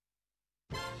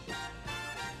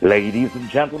Ladies and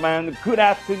gentlemen, good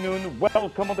afternoon.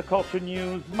 Welcome on the Culture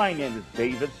News. My name is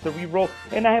David Serero,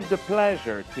 and I have the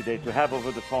pleasure today to have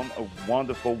over the phone a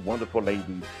wonderful, wonderful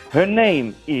lady. Her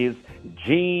name is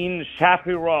Jean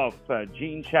Shafiroff.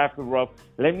 Jean Shafiroff.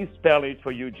 Let me spell it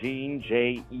for you. Jean,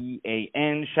 Jean,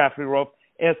 Shafiroff,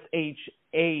 Shafir.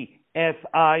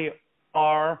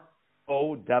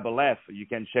 OFF. You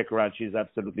can check her out. She's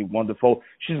absolutely wonderful.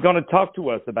 She's going to talk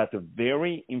to us about a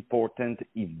very important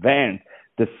event,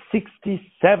 the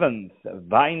 67th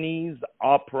Viennese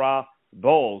Opera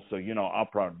Ball. So,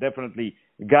 opera definitely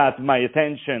got my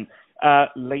attention.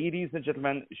 Ladies and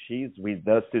gentlemen, she's with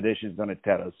us today. She's going to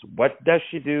tell us what does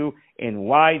she do and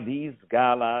why this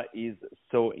gala is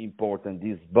so important.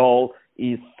 This ball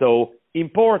is so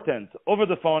important. Over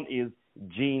the phone is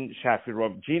Jean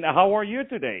Shafiroff. Jean, how are you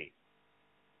today?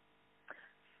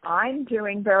 I'm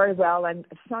doing very well, and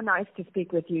it's so nice to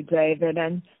speak with you, David.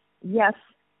 And yes,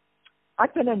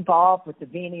 I've been involved with the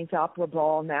Viennese Opera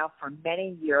Ball now for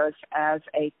many years as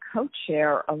a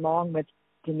co-chair along with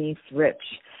Denise Rich.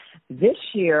 This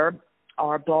year,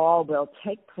 our ball will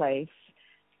take place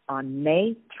on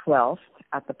May 12th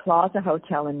at the Plaza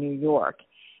Hotel in New York.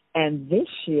 And this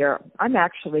year, I'm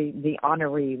actually the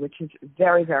honoree, which is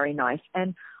very, very nice.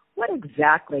 And what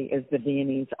exactly is the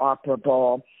Viennese Opera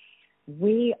Ball?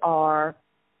 We are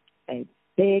a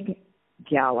big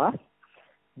gala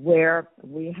where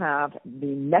we have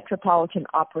the Metropolitan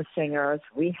Opera singers,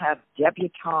 we have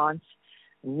debutantes,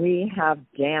 we have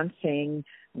dancing,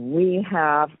 we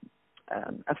have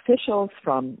officials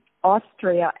from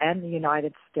Austria and the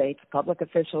United States, public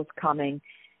officials coming,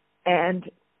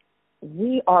 and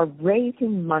we are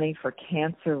raising money for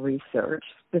cancer research,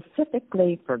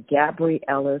 specifically for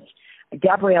Gabrielle's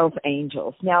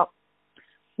Angels. Now,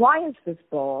 why is this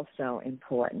ball so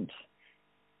important?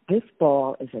 This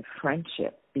ball is a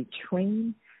friendship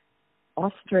between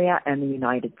Austria and the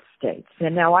United States.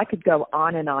 And now I could go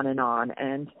on and on and on.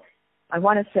 And I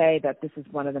want to say that this is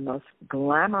one of the most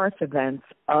glamorous events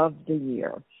of the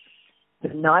year. The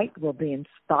night will be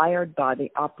inspired by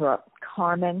the opera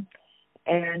Carmen.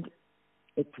 And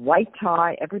it's white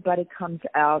tie. Everybody comes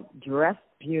out dressed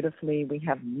beautifully. We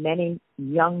have many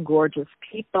young, gorgeous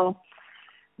people.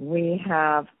 We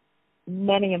have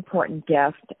many important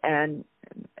guests, and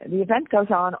the event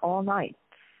goes on all night.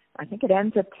 I think it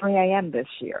ends at 3 a.m. this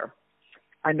year.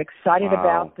 I'm excited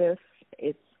about this.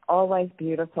 It's always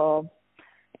beautiful,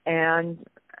 and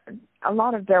a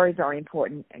lot of very, very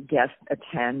important guests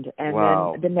attend, and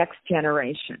then the next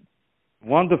generation.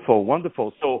 Wonderful,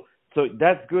 wonderful. So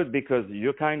that's good because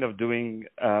you're kind of doing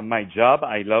my job.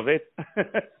 I love it.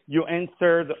 You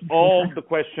answered all the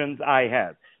questions I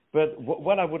had. But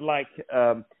what I would like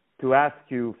to ask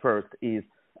you first is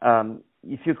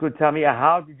if you could tell me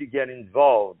how did you get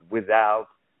involved without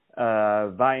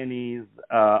Viennese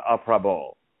Opera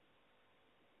Ball?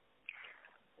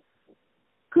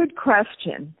 Good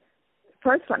question.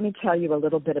 First, let me tell you a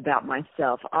little bit about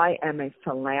myself. I am a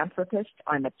philanthropist.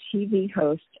 I'm a TV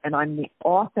host, and I'm the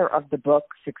author of the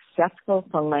book, Successful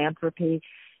Philanthropy,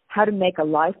 How to Make a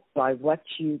Life by What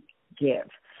You Give.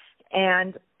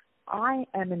 And I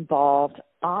am involved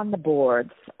on the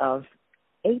boards of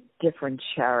 8 different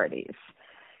charities.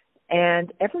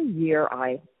 And every year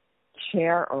I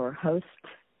chair or host,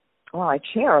 I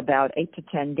chair about 8 to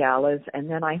 10 galas, and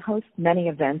then I host many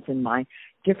events in my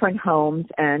different homes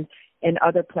and in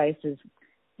other places.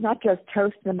 Not just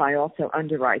host them, I also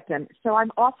underwrite them. So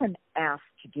I'm often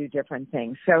asked to do different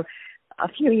things. So a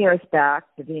few years back,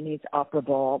 the Viennese Opera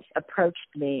Ball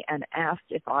approached me and asked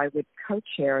if I would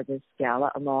co-chair this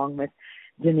gala along with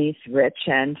Denise Rich.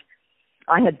 And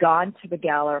I had gone to the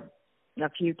gala a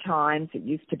few times. It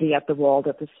used to be at the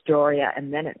Waldorf Astoria,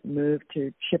 and then it moved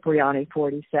to Cipriani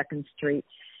 42nd Street,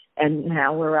 and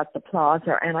now we're at the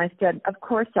Plaza. And I said, of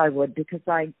course I would, because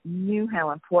I knew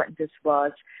how important this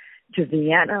was to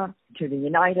Vienna, to the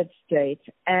United States,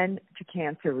 and to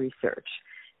cancer research.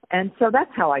 And so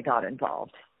that's how I got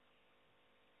involved.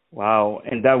 Wow,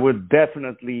 and that would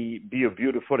definitely be a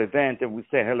beautiful event. And we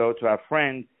say hello to our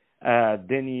friend,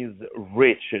 Denise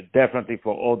Rich, definitely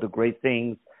for all the great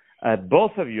things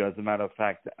both of you, as a matter of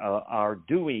fact, are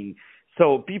doing.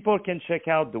 So people can check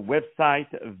out the website,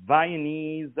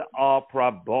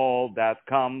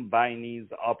 VienneseOperaBall.com,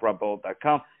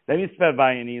 VienneseOperaBall.com. Let me spell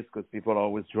Viennese because people are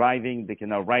always driving. They can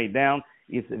now write down.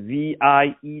 It's Viennese.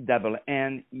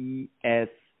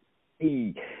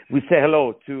 We say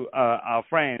hello to our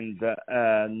friend,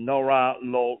 Nora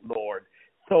Lord.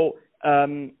 So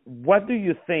what do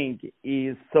you think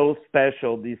is so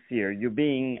special this year? You're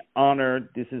being honored.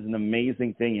 This is an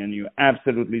amazing thing, and you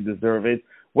absolutely deserve it.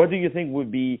 What do you think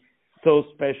would be so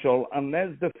special, unless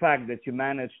the fact that you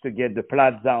managed to get the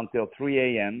Plaza until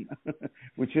 3 a.m.,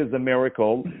 which is a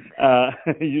miracle.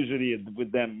 Usually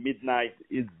with them, midnight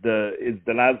is the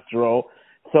last draw.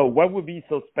 So what would be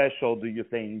so special, do you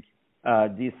think,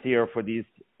 this year for this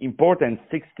important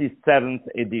 67th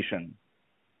edition?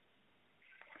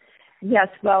 Yes,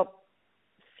 well,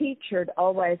 featured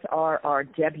always are our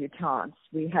debutantes.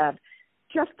 We have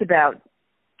just about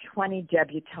 20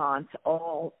 debutantes,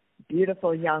 all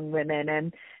beautiful young women,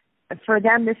 and for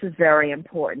them this is very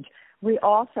important. We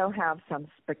also have some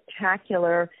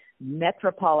spectacular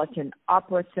Metropolitan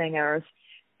opera singers,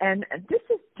 and this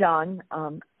is done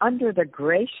under the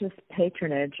gracious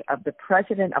patronage of the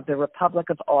President of the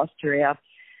Republic of Austria,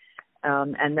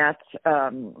 and that's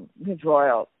His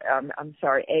Royal,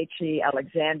 H.E.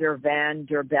 Alexander van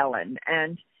der Bellen.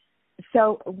 And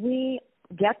so we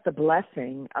get the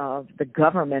blessing of the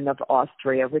government of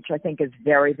Austria, which I think is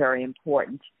very, very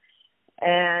important.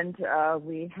 And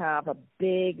we have a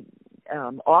big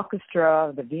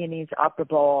orchestra, the Viennese Opera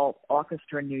Ball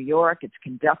Orchestra in New York. It's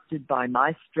conducted by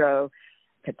Maestro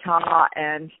Kata,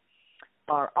 and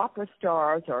our opera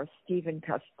stars are Stephen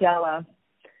Costella,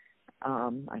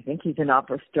 I think he's an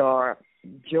opera star,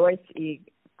 Joyce E.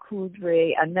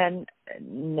 Kudry, and then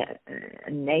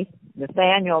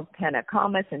Nathaniel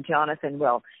Pennacomas and Jonathan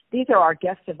Will. These are our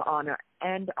guests of honor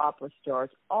and opera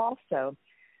stars. Also,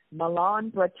 Milan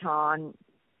Breton,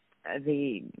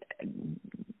 the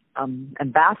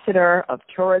ambassador of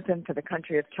tourism for the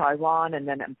country of Taiwan, and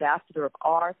then ambassador of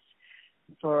arts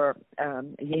for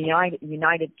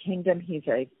United Kingdom. He's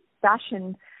a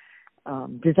fashion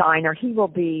designer. He will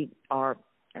be our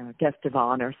guest of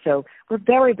honor. So we're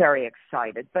very, very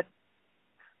excited. But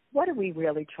what are we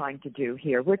really trying to do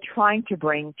here? We're trying to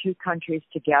bring two countries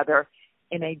together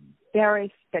in a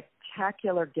very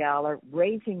spectacular gala,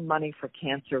 raising money for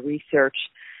cancer research.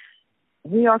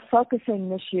 We are focusing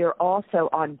this year also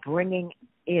on bringing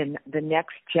in the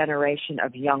next generation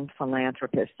of young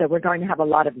philanthropists. So we're going to have a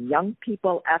lot of young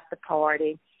people at the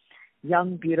party,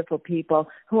 young, beautiful people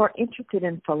who are interested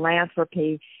in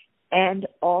philanthropy and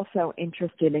also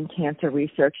interested in cancer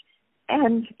research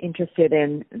and interested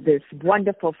in this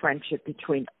wonderful friendship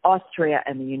between Austria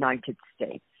and the United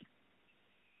States.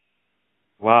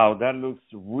 Wow, that looks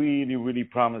really, really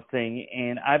promising.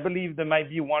 And I believe there might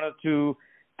be one or two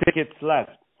tickets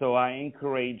left. So I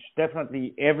encourage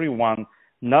definitely everyone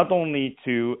not only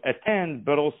to attend,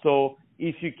 but also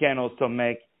if you can also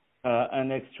make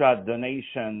an extra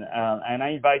donation. And I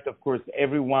invite, of course,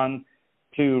 everyone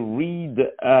to read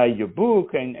your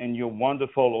book, and you're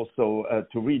wonderful also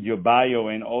to read your bio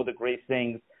and all the great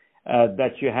things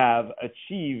that you have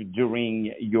achieved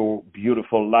during your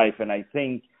beautiful life. And I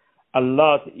think a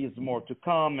lot is more to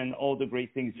come, and all the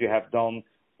great things you have done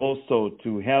also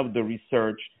to help the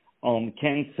research on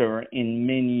cancer and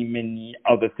many, many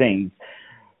other things.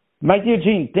 My dear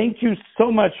Jean, thank you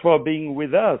so much for being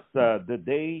with us. The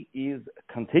day is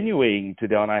continuing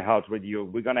today on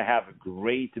iHeartRadio. We're going to have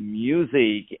great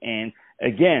music. And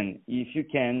again, if you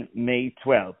can, May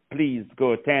 12th, please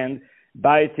go attend,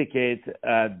 buy a ticket,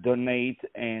 donate,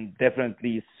 and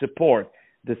definitely support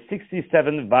the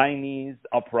 67th Viennese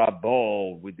Opera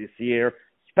Ball with this year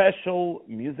special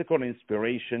musical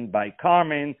inspiration by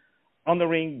Carmen,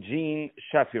 honoring Jean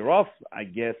Shafiroff, I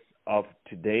guess, of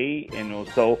today, and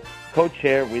also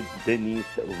co-chair with Denise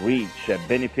Rich,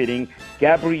 benefiting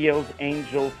Gabriel's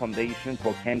Angel Foundation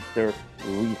for Cancer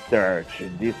Research.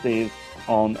 This is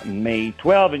on May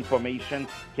 12. Information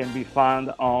can be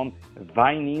found on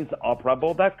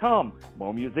VienneseOperaBall.com.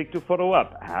 More music to follow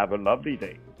up. Have a lovely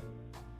day.